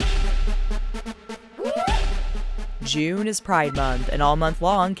June is Pride Month, and all month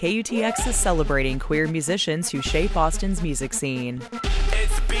long, KUTX is celebrating queer musicians who shape Austin's music scene.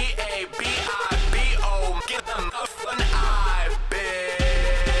 It's BabiBoi, give them a fun eye,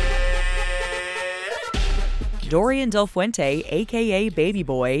 bitch. Dorian Del Fuente, aka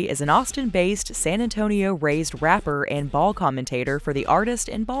BabiBoi, is an Austin-based, San Antonio-raised rapper and ball commentator for the artist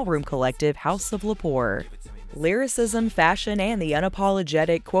and ballroom collective House of Lepore. Lyricism, fashion, and the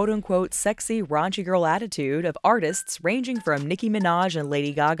unapologetic quote-unquote sexy, raunchy girl attitude of artists ranging from Nicki Minaj and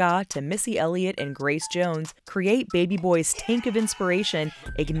Lady Gaga to Missy Elliott and Grace Jones create BabiBoi's tank of inspiration,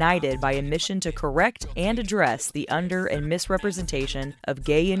 ignited by a mission to correct and address the under- and misrepresentation of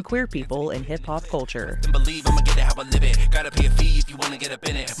gay and queer people in hip-hop culture. Believe I'ma get it how I live it. Gotta pay a fee if you wanna get up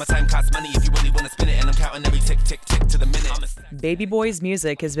in it. My time costs money if you really wanna spend it, and I'm counting every tick, tick, tick to the minute. BabiBoi's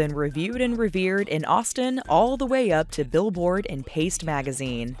music has been reviewed and revered in Austin all the way up to Billboard and Paste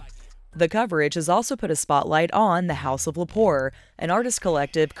magazine. The coverage has also put a spotlight on the House of Lepore, an artist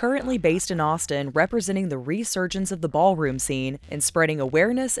collective currently based in Austin representing the resurgence of the ballroom scene and spreading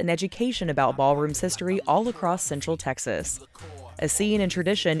awareness and education about ballroom's history all across Central Texas. A scene and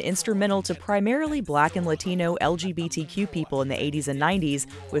tradition instrumental to primarily Black and Latino LGBTQ people in the 80s and 90s,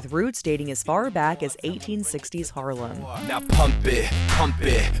 with roots dating as far back as 1860s Harlem. Now pump it,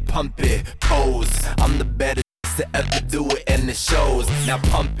 pose. I'm the better to ever do it, and it shows. Now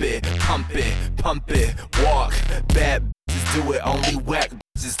pump it, walk. Bad bitches do it, only whack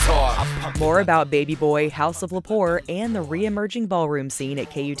bitches talk. More about BabiBoi, House of Lepore, and the re-emerging ballroom scene at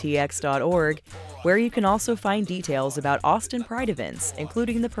KUTX.org, where you can also find details about Austin Pride events,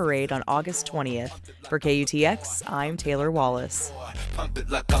 including the parade on August 20th. For KUTX, I'm Taylor Wallace. Pump it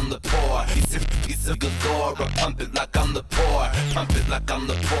like I'm the poor. Piece of galore. Pump it like I'm the poor. Pump it like I'm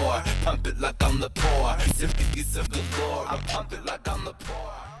the poor. Pump it like I'm the poor. Piece of galore. I pump it like I'm the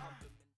poor.